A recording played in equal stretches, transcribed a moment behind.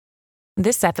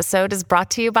This episode is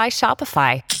brought to you by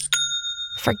Shopify.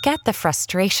 Forget the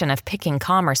frustration of picking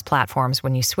commerce platforms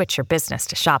when you switch your business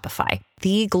to Shopify,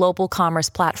 the global commerce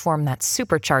platform that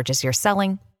supercharges your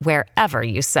selling wherever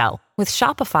you sell. With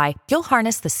Shopify, you'll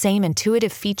harness the same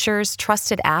intuitive features,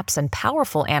 trusted apps, and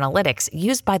powerful analytics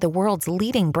used by the world's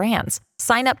leading brands.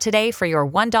 Sign up today for your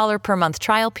 $1 per month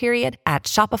trial period at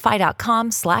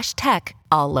shopify.com/tech,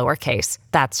 all lowercase.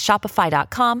 That's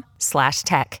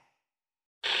shopify.com/tech.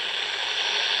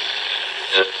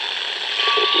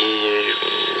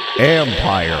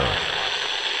 Empire.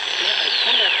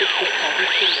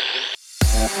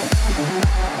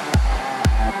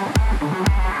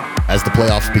 As the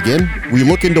playoffs begin, we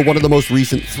look into one of the most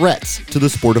recent threats to the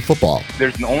sport of football.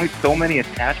 There's only so many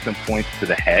attachment points to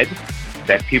the head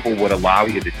that people would allow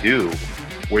you to do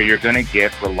where you're going to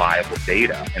get reliable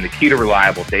data. And the key to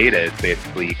reliable data is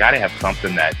basically you got to have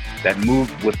something that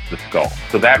moves with the skull.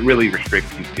 So that really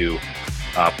restricts you to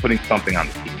putting something on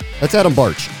the teeth. That's Adam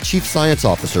Bartsch, Chief Science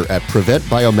Officer at Prevent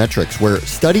Biometrics, where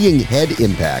studying head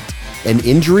impact and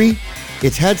injury,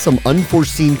 it's had some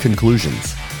unforeseen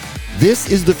conclusions.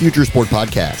 This is the Future Sport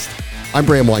Podcast. I'm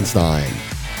Bram Weinstein.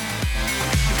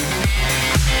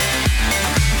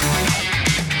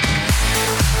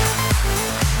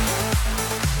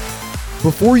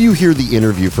 Before you hear the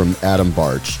interview from Adam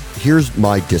Bartsch, here's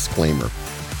my disclaimer.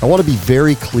 I want to be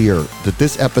very clear that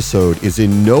this episode is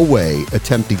in no way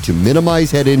attempting to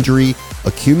minimize head injury,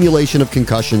 accumulation of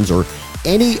concussions, or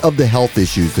any of the health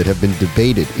issues that have been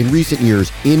debated in recent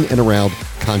years in and around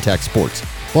contact sports.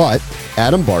 But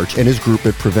Adam Bartsch and his group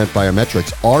at Prevent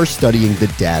Biometrics are studying the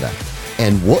data.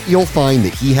 And what you'll find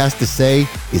that he has to say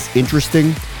is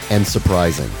interesting and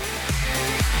surprising.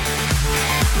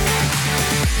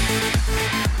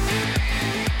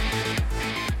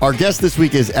 Our guest this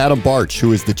week is Adam Bartsch,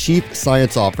 who is the Chief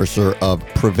Science Officer of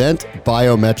Prevent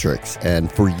Biometrics.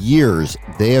 And for years,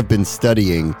 they have been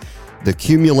studying the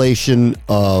accumulation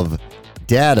of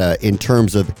data in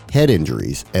terms of head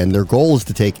injuries. And their goal is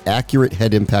to take accurate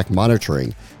head impact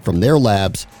monitoring from their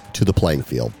labs to the playing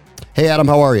field. Hey, Adam,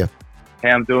 how are you? Hey,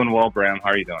 I'm doing well, Bram.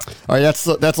 How are you doing? All right, that's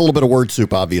a little bit of word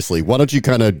soup, obviously. Why don't you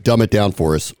kind of dumb it down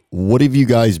for us? What have you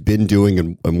guys been doing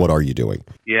and what are you doing?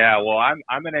 Yeah, well, I'm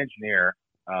an engineer.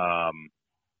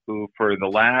 Who for the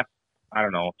last,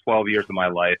 12 years of my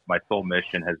life, my sole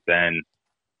mission has been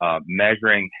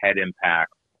measuring head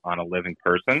impact on a living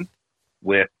person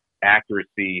with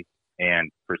accuracy and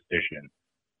precision.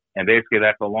 And basically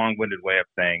that's a long-winded way of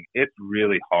saying it's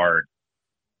really hard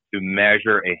to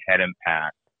measure a head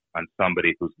impact on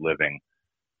somebody who's living.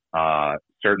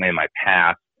 Certainly in my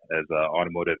past as an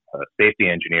automotive safety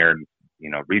engineer and,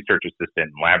 research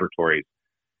assistant in laboratories,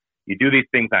 you do these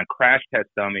things on crash test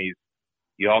dummies.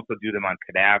 You also do them on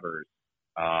cadavers.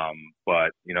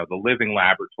 But, the living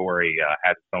laboratory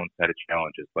has its own set of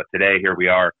challenges. But today, here we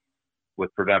are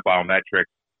with Prevent Biometrics,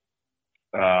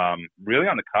 really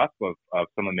on the cusp of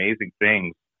some amazing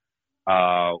things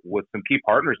with some key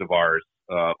partners of ours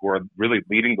who are really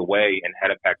leading the way in head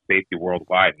impact safety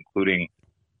worldwide, including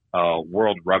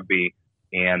World Rugby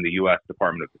and the U.S.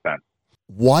 Department of Defense.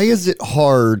 Why is it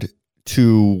hard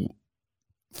to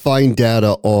find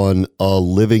data on a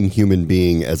living human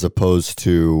being as opposed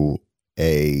to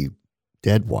a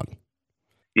dead one?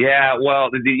 Yeah, well,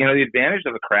 the advantage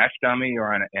of a crash dummy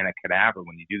or in a cadaver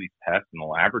when you do these tests in the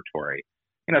laboratory,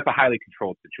 it's a highly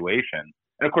controlled situation.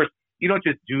 And of course, you don't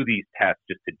just do these tests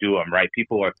just to do them, right?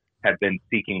 People have been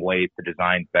seeking ways to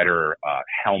design better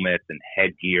helmets and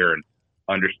headgear and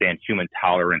understand human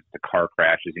tolerance to car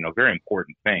crashes, very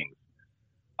important things.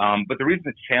 But the reason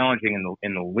it's challenging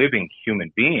in the living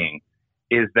human being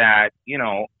is that,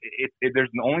 there's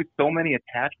only so many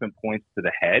attachment points to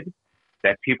the head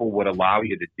that people would allow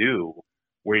you to do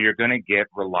where you're going to get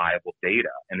reliable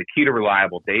data. And the key to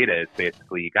reliable data is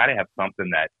basically you got to have something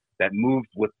that moves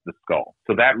with the skull.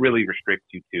 So that really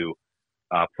restricts you to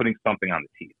putting something on the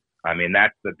teeth. I mean,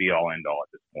 that's the be-all, end-all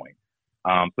at this point.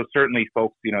 So certainly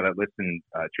folks, that listen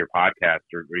to your podcast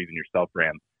or even yourself,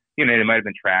 Bram, they might have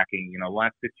been tracking, the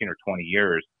last 15 or 20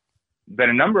 years, been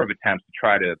a number of attempts to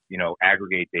try to,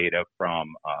 aggregate data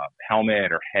from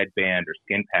helmet or headband or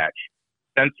skin patch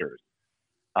sensors.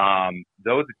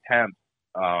 Those attempts,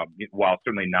 while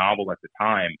certainly novel at the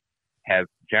time, have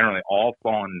generally all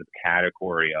fallen in the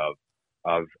category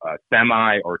of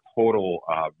semi or total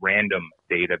random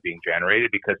data being generated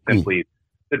because simply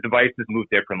the devices move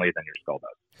differently than your skull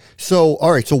does. So,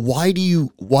 all right. So why do you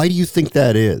think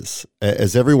that is?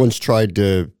 As everyone's tried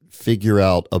to figure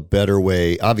out a better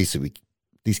way, obviously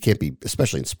these can't be,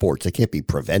 especially in sports, they can't be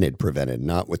prevented,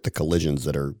 not with the collisions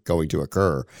that are going to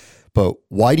occur. But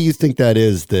why do you think that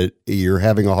is, that you're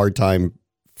having a hard time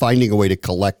finding a way to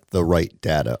collect the right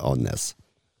data on this?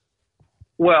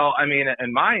 Well, I mean,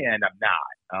 in my end, I'm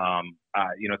not.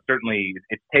 Certainly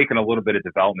it's taken a little bit of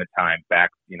development time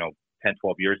back, 10,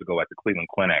 12 years ago at the Cleveland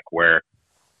Clinic, where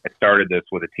I started this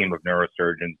with a team of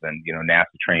neurosurgeons and,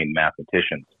 NASA-trained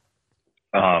mathematicians.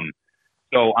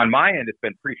 So on my end, it's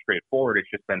been pretty straightforward. It's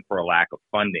just been for a lack of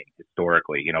funding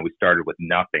historically. We started with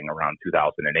nothing around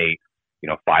 2008,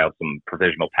 filed some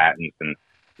provisional patents, and,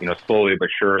 slowly but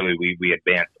surely we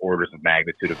advanced orders of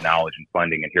magnitude of knowledge and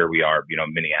funding. And here we are,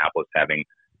 Minneapolis having,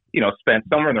 spent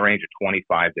somewhere in the range of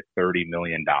 $25 to $30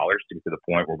 million to get to the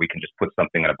point where we can just put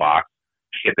something in a box,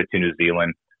 ship it to New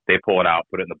Zealand. They pull it out,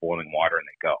 put it in the boiling water, and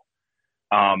they go.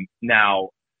 Now,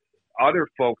 other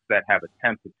folks that have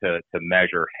attempted to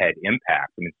measure head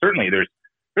impact, I mean, certainly there's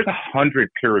 100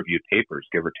 peer-reviewed papers,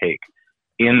 give or take,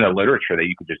 in the literature that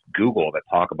you could just Google that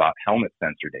talk about helmet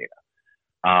sensor data.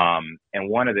 And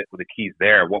one of the keys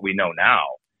there, what we know now,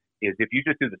 is if you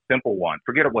just do the simple one,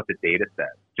 forget what the data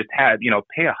says, just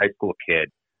pay a high school kid,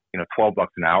 $12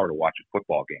 an hour to watch a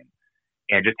football game,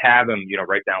 and just have them,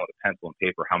 write down with a pencil and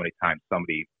paper how many times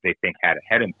somebody they think had a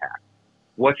head impact.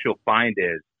 What you'll find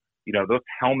is, those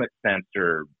helmet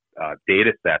sensor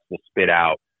data sets will spit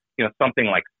out, something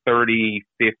like 30,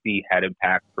 50 head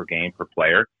impacts per game per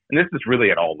player. And this is really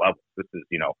at all levels. This is,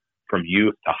 from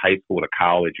youth to high school to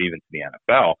college, even to the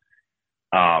NFL.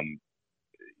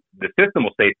 The system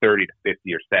will say 30 to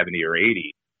 50 or 70 or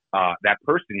 80. That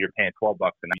person you're paying $12 an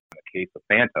hour in a case of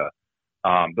Fanta,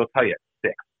 they'll tell you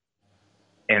it's 6.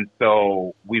 And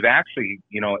so we've actually,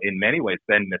 in many ways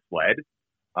been misled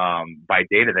by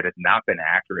data that has not been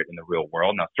accurate in the real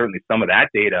world. Now, certainly some of that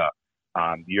data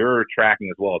you're tracking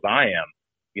as well as I am,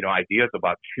 ideas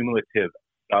about cumulative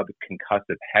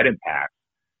subconcussive head impacts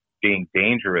being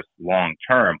dangerous long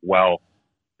term. Well,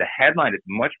 the headline is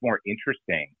much more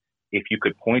interesting if you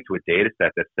could point to a data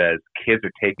set that says kids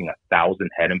are taking 1,000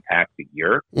 head impacts a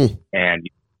year, and you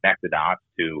connect the dots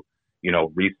to,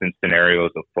 recent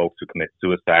scenarios of folks who commit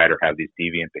suicide or have these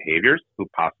deviant behaviors who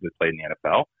possibly played in the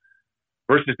NFL,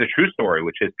 versus the true story,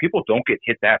 which is people don't get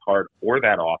hit that hard or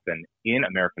that often in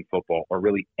American football or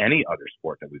really any other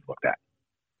sport that we've looked at.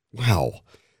 Wow.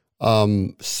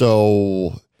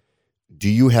 So do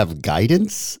you have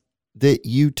guidance that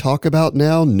you talk about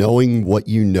now, knowing what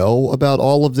you know about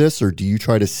all of this, or do you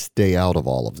try to stay out of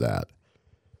all of that?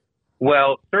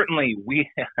 Well, certainly we've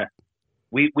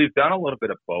done a little bit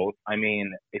of both. I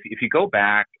mean, if you go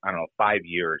back, 5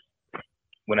 years,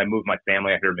 when I moved my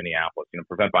family out here in Minneapolis,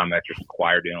 Prevent Biometrics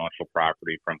acquired the intellectual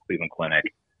property from Cleveland Clinic,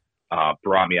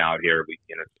 brought me out here. We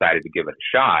decided to give it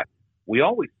a shot. We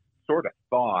always sort of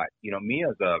thought, me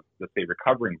as a, let's say,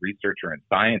 recovering researcher and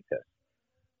scientist,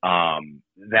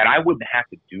 that I wouldn't have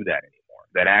to do that anymore.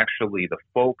 That actually the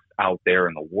folks out there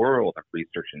in the world of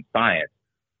research and science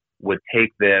would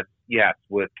take this, yes,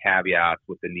 with caveats,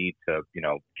 with the need to,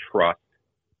 trust,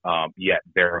 yet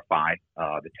verify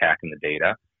the tech and the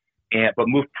data, but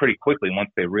move pretty quickly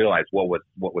once they realized what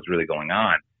was really going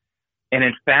on. And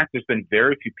in fact, there's been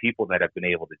very few people that have been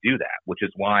able to do that, which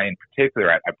is why, in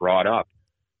particular, I brought up,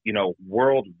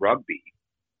 World Rugby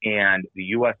and the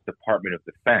U.S. Department of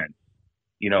Defense.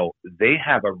 They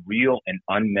have a real and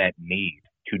unmet need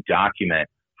to document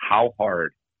how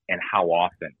hard and how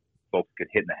often folks get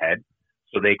hit in the head,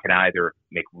 so they can either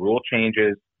make rule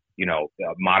changes,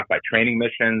 modify training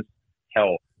missions,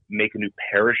 hell, make a new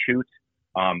parachute.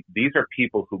 These are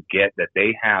people who get that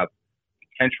they have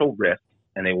potential risks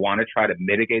and they want to try to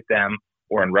mitigate them,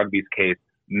 or in rugby's case,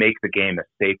 make the game as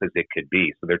safe as it could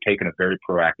be. So they're taking a very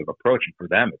proactive approach, and for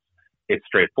them, it's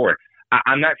straightforward.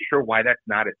 I'm not sure why that's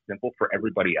not as simple for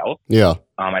everybody else. Yeah.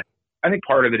 I think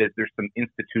part of it is there's some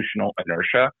institutional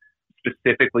inertia,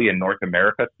 specifically in North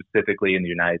America, specifically in the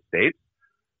United States,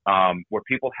 where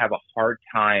people have a hard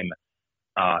time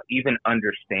even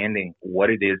understanding what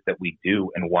it is that we do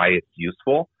and why it's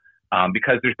useful.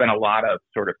 Because there's been a lot of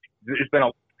there's been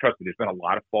a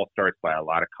lot of false starts by a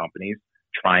lot of companies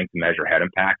trying to measure head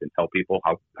impact and tell people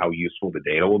how useful the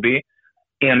data will be.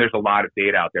 And there's a lot of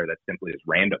data out there that simply is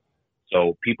random.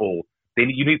 So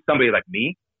you need somebody like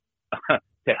me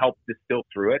to help distill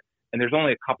through it. And there's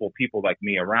only a couple of people like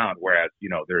me around, whereas,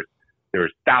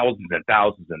 there's thousands and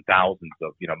thousands and thousands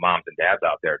of, moms and dads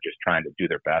out there just trying to do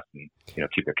their best and,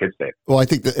 keep their kids safe. Well, I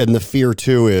think and the fear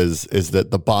too is that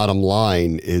the bottom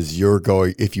line is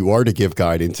if you are to give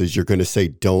guidance, is you're going to say,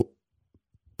 don't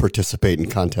participate in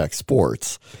contact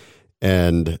sports.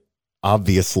 And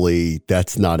obviously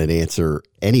that's not an answer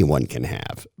anyone can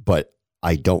have, but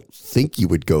I don't think you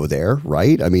would go there,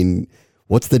 right? I mean,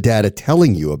 what's the data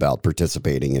telling you about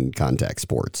participating in contact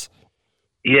sports?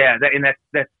 Yeah,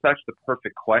 that's such the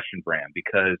perfect question, Bram,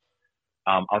 because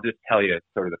I'll just tell you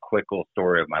sort of the quick little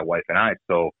story of my wife and I.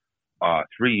 So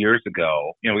 3 years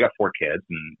ago, we got 4 kids,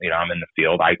 and I'm in the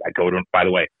field. I go to. By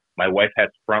the way, my wife has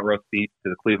front row seats to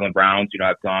the Cleveland Browns.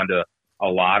 I've gone to a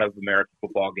lot of American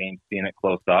football games, seeing it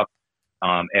close up.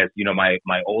 As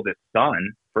my oldest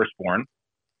son, firstborn,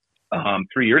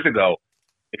 3 years ago,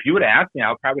 if you would have asked me, I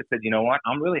would probably have said, you know what,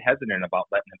 I'm really hesitant about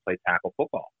letting him play tackle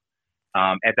football.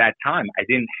 At that time, I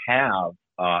didn't have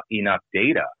enough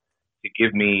data to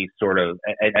give me sort of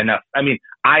enough. I mean,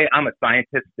 I'm a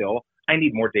scientist still. I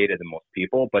need more data than most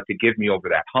people, but to give me over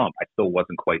that hump, I still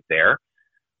wasn't quite there.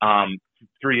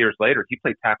 3 years later, he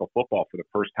played tackle football for the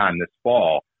first time this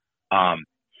fall.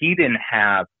 He didn't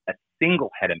have a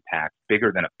single head impact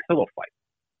bigger than a pillow fight.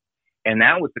 And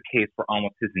that was the case for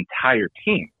almost his entire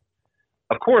team.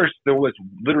 Of course, there was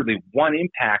literally one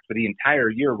impact for the entire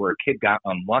year where a kid got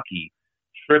unlucky,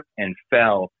 tripped and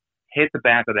fell, hit the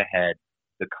back of the head.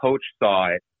 The coach saw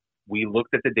it. We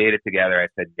looked at the data together. I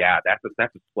said, yeah, that's a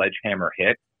sledgehammer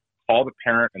hit. Call the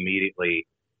parent immediately.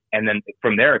 And then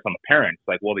from there, it's on the parent. It's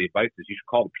like, well, the advice is you should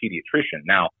call the pediatrician.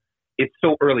 Now, it's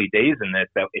so early days in this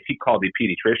that if he called the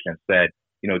pediatrician and said,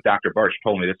 Dr. Bartsch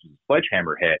told me this was a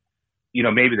sledgehammer hit,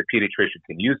 maybe the pediatrician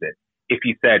can use it. If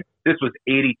he said this was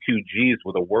 82 Gs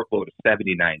with a workload of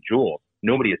 79 joules,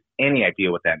 nobody has any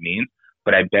idea what that means.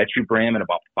 But I bet you, Bram, in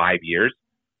about 5 years,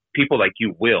 people like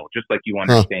you will, just like you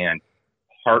understand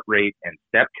heart rate and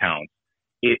step counts.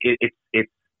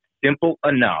 It's simple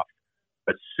enough,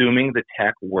 assuming the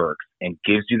tech works and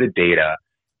gives you the data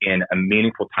in a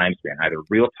meaningful time span, either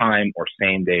real time or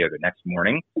same day or the next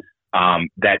morning,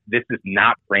 that this is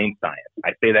not brain science.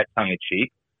 I say that tongue in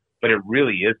cheek, but it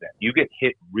really isn't. You get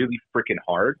hit really freaking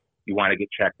hard, you want to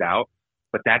get checked out,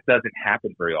 but that doesn't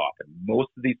happen very often. Most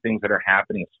of these things that are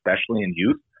happening, especially in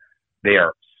youth, they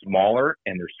are smaller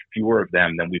and there's fewer of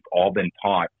them than we've all been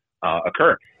taught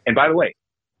occur. And by the way,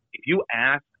 if you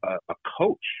ask a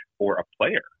coach or a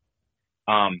player,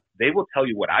 they will tell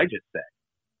you what I just said,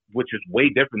 which is way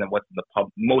different than what's in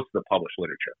most of the published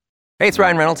literature. Hey, it's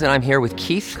Ryan Reynolds, and I'm here with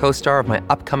Keith, co-star of my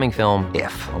upcoming film,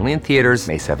 If, only in theaters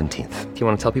May 17th. Do you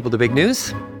want to tell people the big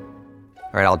news?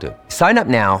 All right, I'll do it. Sign up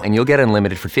now and you'll get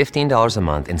unlimited for $15 a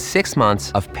month and 6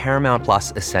 months of Paramount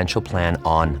Plus Essential Plan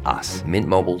on us.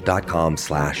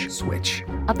 MintMobile.com/switch.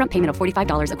 Upfront payment of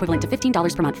 $45 equivalent to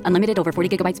 $15 per month. Unlimited over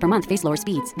 40 gigabytes per month. Face lower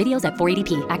speeds. Videos at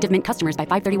 480p. Active Mint customers by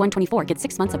 531.24 get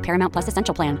 6 months of Paramount Plus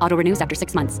Essential Plan. Auto renews after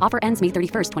 6 months. Offer ends May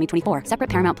 31st, 2024. Separate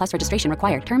Paramount Plus registration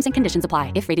required. Terms and conditions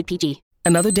apply if rated PG.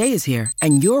 Another day is here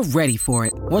and you're ready for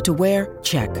it. What to wear?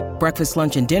 Check. Breakfast,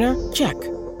 lunch, and dinner? Check.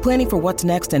 Planning for what's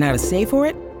next and how to save for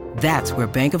it? That's where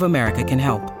Bank of America can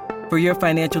help. For your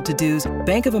financial to-dos,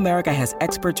 Bank of America has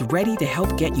experts ready to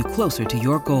help get you closer to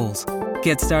your goals.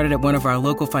 Get started at one of our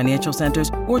local financial centers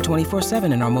or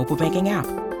 24/7 in our mobile banking app.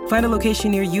 Find a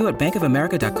location near you at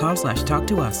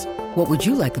bankofamerica.com/talktous. What would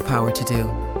you like the power to do?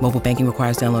 Mobile banking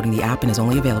requires downloading the app and is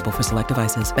only available for select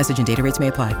devices. Message and data rates may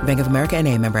apply. Bank of America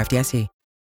N.A., member FDIC.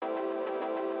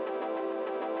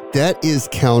 That is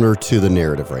counter to the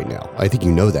narrative right now. I think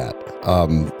you know that.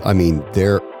 I mean,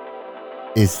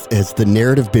 has the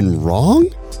narrative been wrong?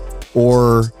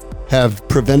 Or have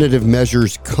preventative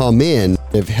measures come in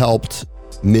that have helped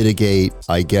mitigate,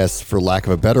 I guess, for lack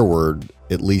of a better word,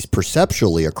 at least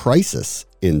perceptually, a crisis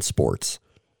in sports?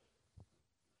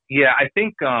 Yeah, I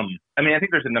think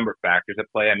there's a number of factors at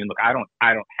play. I mean, look, I don't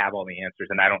have all the answers,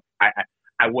 and I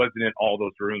wasn't in all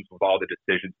those rooms with all the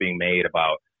decisions being made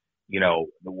about, the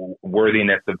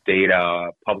worthiness of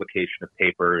data, publication of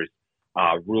papers,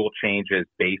 rule changes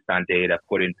based on data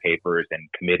put in papers and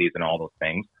committees and all those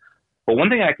things. But one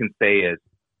thing I can say is,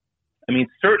 I mean,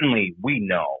 certainly we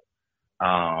know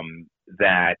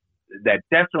that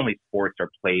definitely sports are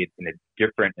played in a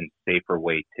different and safer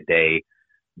way today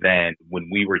than when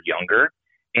we were younger.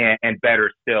 And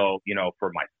better still, for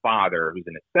my father, who's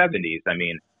in his 70s, I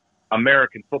mean,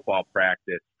 American football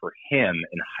practice for him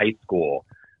in high school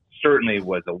certainly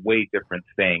was a way different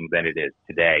thing than it is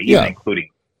today, even including,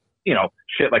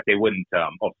 shit like they wouldn't,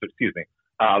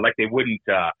 like they wouldn't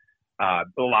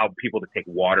allow people to take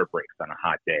water breaks on a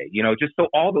hot day, just so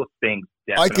all those things.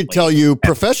 I could tell you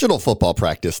professional football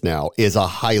practice now is a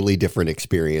highly different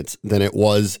experience than it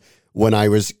was when I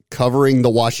was covering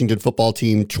the Washington football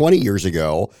team 20 years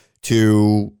ago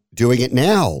to doing it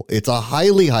now. It's a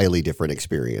highly, highly different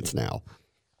experience now.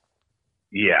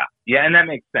 Yeah. And that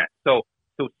makes sense. So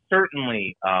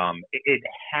certainly it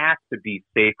has to be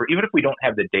safer, even if we don't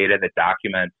have the data that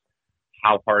documents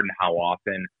how hard and how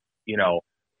often,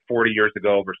 40 years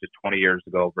ago versus 20 years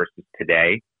ago versus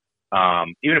today.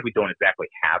 even if we don't exactly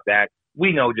have that,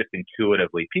 we know just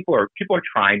intuitively people are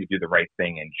trying to do the right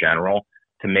thing in general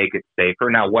to make it safer.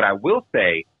 Now, what I will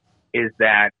say is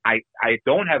that I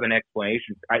don't have an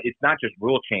explanation. It's not just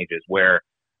rule changes where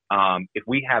if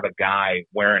we have a guy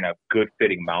wearing a good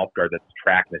fitting mouth guard that's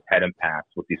tracking his head impacts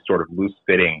with these sort of loose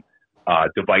fitting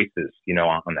devices,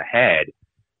 on the head,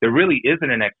 there really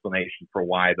isn't an explanation for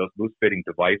why those loose fitting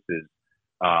devices,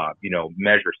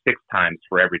 measure 6 times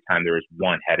for every time there is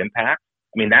one head impact.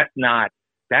 I mean, that's not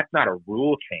a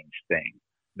rule change thing.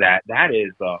 That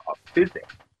is a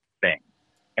physics thing.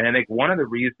 And I think one of the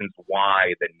reasons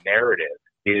why the narrative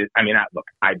is,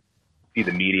 I see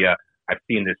the media. I've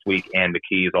seen this week Ann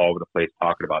McKee's all over the place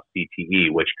talking about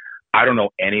CTE, which I don't know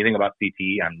anything about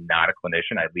CTE. I'm not a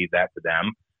clinician. I leave that to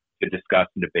them to discuss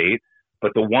and debate.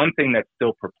 But the one thing that's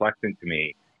still perplexing to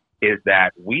me is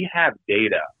that we have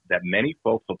data that many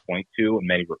folks will point to and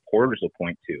many reporters will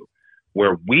point to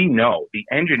where we know the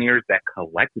engineers that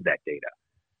collected that data,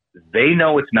 they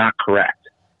know it's not correct.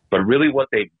 But really what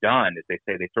they've done is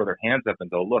they throw their hands up and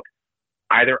go, look,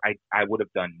 either I would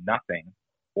have done nothing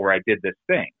or I did this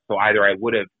thing. So either I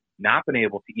would have not been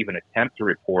able to even attempt to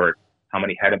report how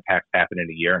many head impacts happen in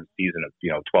a year in a season of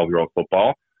 12-year-old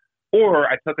football, or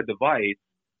I took a device.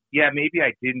 Yeah, maybe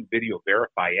I didn't video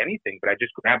verify anything, but I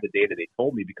just grabbed the data they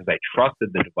told me because I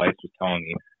trusted the device was telling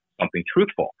me something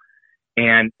truthful.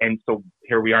 And so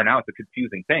here we are now. It's a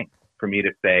confusing thing for me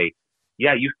to say,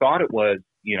 yeah, you thought it was,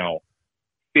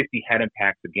 50 head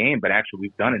impacts a game, but actually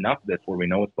we've done enough of this where we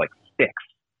know it's like 6.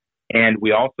 And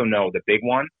we also know the big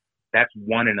one, that's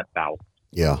 1 in 1,000.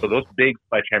 Yeah. So those big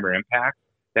sledgehammer impacts,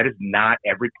 that is not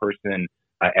every person,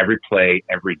 every play,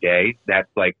 every day. That's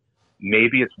like,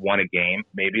 maybe it's 1 a game,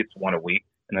 maybe it's 1 a week.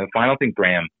 And then the final thing,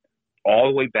 Graham, all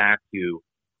the way back to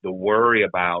the worry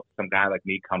about some guy like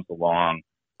me comes along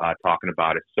talking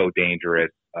about it's so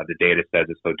dangerous. The data says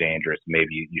it's so dangerous.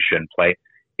 Maybe you shouldn't play.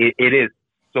 It is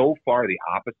so far the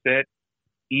opposite,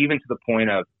 even to the point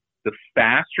of the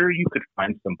faster you could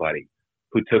find somebody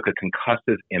who took a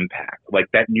concussive impact, like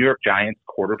that New York Giants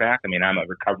quarterback. I mean, I'm a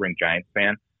recovering Giants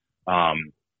fan.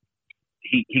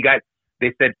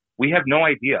 They said, we have no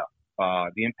idea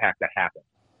the impact that happened.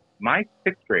 My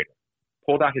 6th grader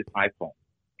pulled out his iPhone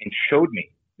and showed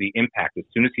me the impact as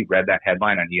soon as he read that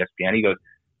headline on ESPN. He goes,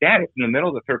 Dad, it's in the middle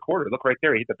of the 3rd quarter. Look right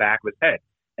there. He hit the back of his head.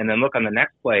 And then look on the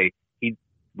next play, he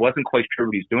wasn't quite sure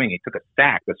what he was doing. He took a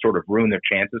sack that sort of ruined their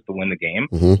chances to win the game.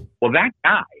 Mm-hmm. Well, that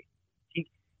guy,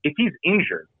 if he's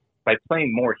injured by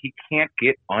playing more, he can't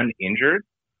get uninjured.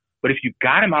 But if you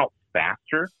got him out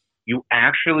faster, you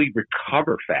actually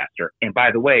recover faster. And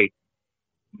by the way,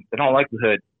 in all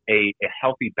likelihood, a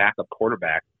healthy backup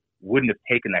quarterback wouldn't have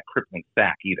taken that crippling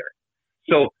sack either.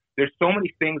 So there's so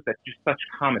many things that's just such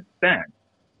common sense.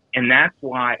 And that's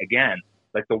why, again,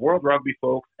 like the World Rugby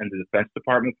folks and the Defense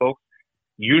Department folks,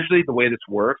 usually the way this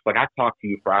works, like I've talked to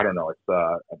you for, I don't know, it's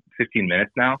 15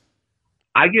 minutes now.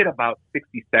 I get about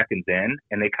 60 seconds in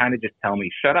and they kind of just tell me,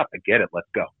 shut up, I get it, let's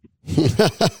go.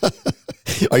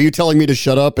 Are you telling me to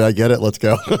shut up? I get it, let's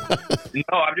go.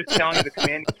 No, I'm just telling you the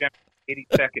commanding general,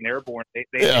 82nd Airborne, they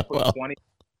put 20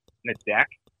 in the deck.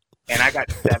 And I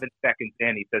got 7 seconds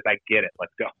in. He says, I get it.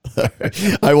 Let's go.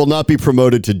 I will not be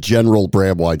promoted to General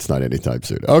Bram Weinstein anytime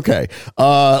soon. Okay.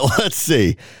 Let's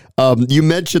see. You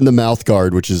mentioned the mouth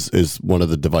guard, which is one of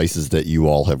the devices that you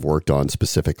all have worked on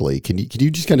specifically. Can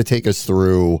you just kind of take us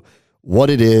through what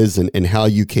it is and how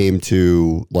you came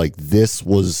to, like, this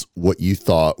was what you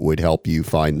thought would help you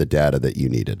find the data that you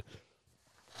needed?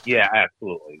 Yeah,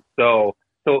 absolutely. So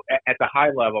at the high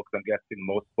level, because I'm guessing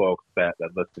most folks that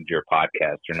listen to your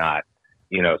podcast are not,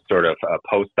 sort of a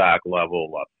postdoc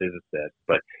level physicists,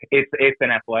 but it's an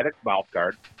athletics mouth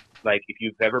guard. Like if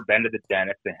you've ever been to the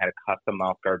dentist and had a custom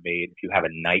mouth guard made, if you have a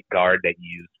night guard that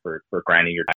you use for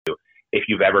grinding your teeth, if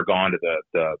you've ever gone to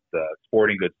the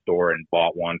sporting goods store and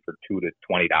bought one for $2 to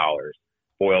 $20,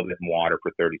 boiled it in water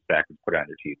for 30 seconds, put it on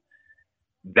your teeth.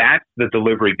 That's the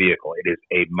delivery vehicle. It is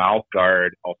a mouth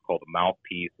guard, also called a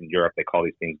mouthpiece. In Europe, they call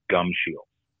these things gum shields.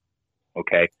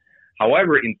 Okay.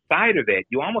 However, inside of it,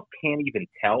 you almost can't even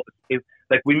tell.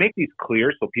 Like we make these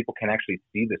clear so people can actually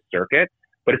see the circuit,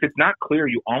 but if it's not clear,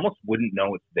 you almost wouldn't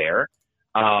know it's there.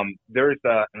 There's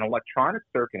an electronic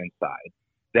circuit inside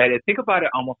that, think about it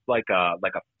almost like a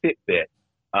Fitbit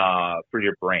for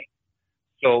your brain.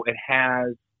 So it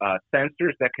has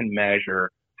sensors that can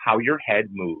measure how your head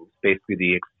moves, basically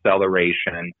the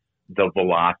acceleration, the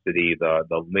velocity,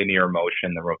 the linear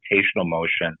motion, the rotational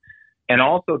motion. And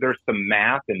also there's some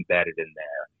math embedded in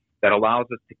there that allows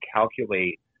us to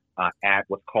calculate at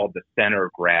what's called the center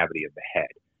of gravity of the head.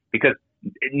 Because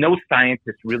no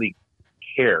scientist really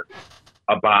cares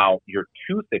about your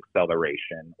tooth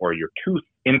acceleration or your tooth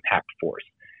impact force.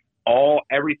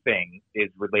 Everything is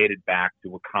related back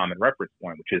to a common reference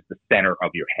point, which is the center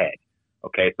of your head.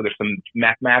 Okay, so there's some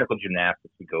mathematical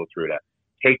gymnastics we go through to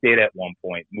take data at one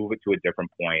point, move it to a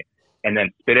different point, and then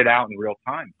spit it out in real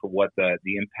time for what the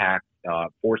impact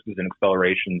forces and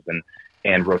accelerations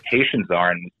and rotations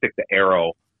are, and we stick the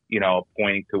arrow,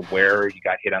 pointing to where you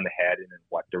got hit on the head and in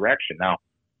what direction. Now,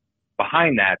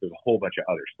 behind that, there's a whole bunch of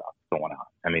other stuff going on.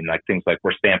 I mean, like things like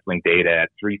we're sampling data at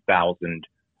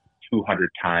 3,200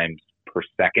 times per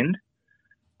second.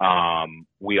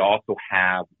 We also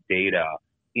have data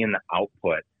in the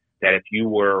output that if you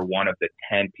were one of the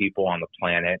 10 people on the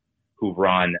planet who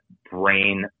run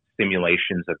brain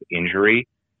simulations of injury,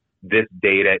 this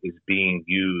data is being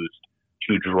used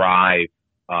to drive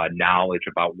knowledge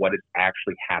about what is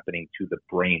actually happening to the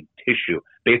brain tissue.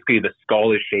 Basically, the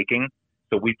skull is shaking,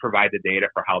 so we provide the data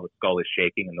for how the skull is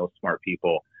shaking, and those smart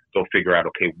people go figure out,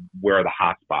 okay, where are the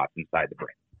hot spots inside the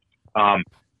brain?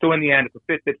 So in the end, it's a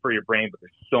Fitbit for your brain, but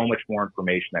there's so much more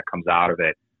information that comes out of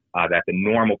it that the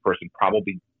normal person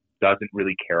probably doesn't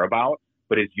really care about,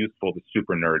 but is useful to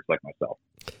super nerds like myself.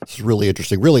 It's really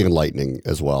interesting, really enlightening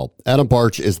as well. Adam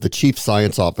Bartsch is the Chief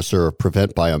Science Officer of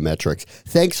Prevent Biometrics.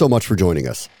 Thanks so much for joining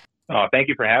us. Thank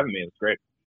you for having me. It was great.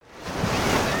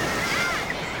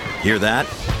 Hear that?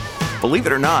 Believe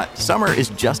it or not, summer is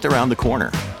just around the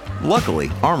corner.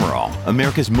 Luckily, Armor All,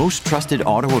 America's most trusted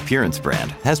auto appearance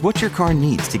brand, has what your car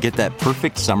needs to get that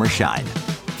perfect summer shine.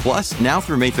 Plus, now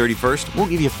through May 31st, we'll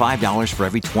give you $5 for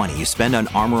every $20 you spend on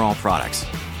Armor All products.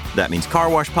 That means car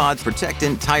wash pods,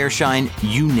 protectant, tire shine,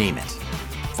 you name it.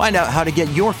 Find out how to get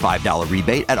your $5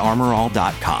 rebate at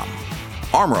armorall.com.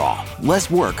 Armor All, less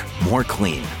work, more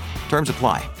clean. Terms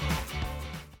apply.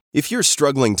 If you're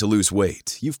struggling to lose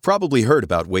weight, you've probably heard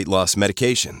about weight loss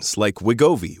medications like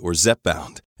Wegovy or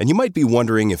Zepbound, and you might be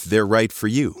wondering if they're right for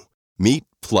you. Meet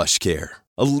PlushCare,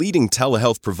 a leading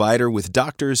telehealth provider with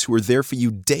doctors who are there for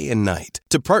you day and night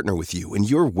to partner with you in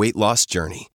your weight loss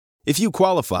journey. If you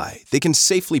qualify, they can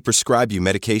safely prescribe you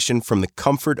medication from the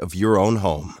comfort of your own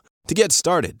home. To get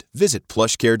started, visit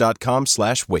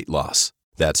plushcare.com/weight loss.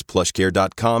 That's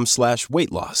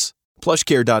plushcare.com/weight loss.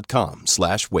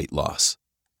 plushcare.com/weight loss.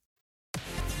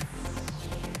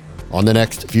 On the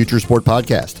next Future Sport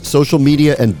podcast, social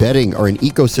media and betting are an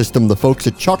ecosystem the folks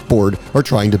at Chalkboard are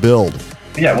trying to build.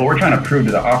 Yeah, what we're trying to prove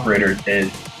to the operators is,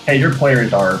 hey, your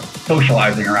players are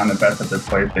socializing around the bets that they're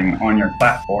placing on your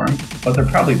platform, but they're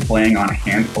probably playing on a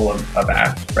handful of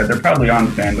apps, right? They're probably on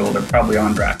FanDuel, they're probably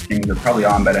on DraftKings, they're probably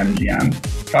on BetMGM.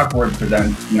 Chalkboard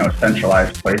presents, a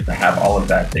centralized place to have all of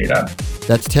that data.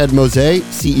 That's Ted Mosé,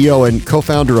 CEO and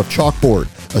co-founder of Chalkboard,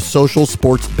 a social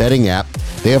sports betting app.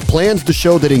 They have plans to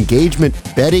show that engagement,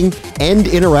 betting, and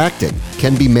interacting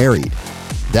can be married.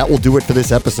 That will do it for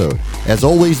this episode. As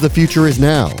always, the future is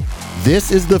now.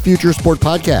 This is the Future Sport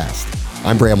Podcast.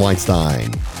 I'm Bram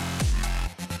Weinstein.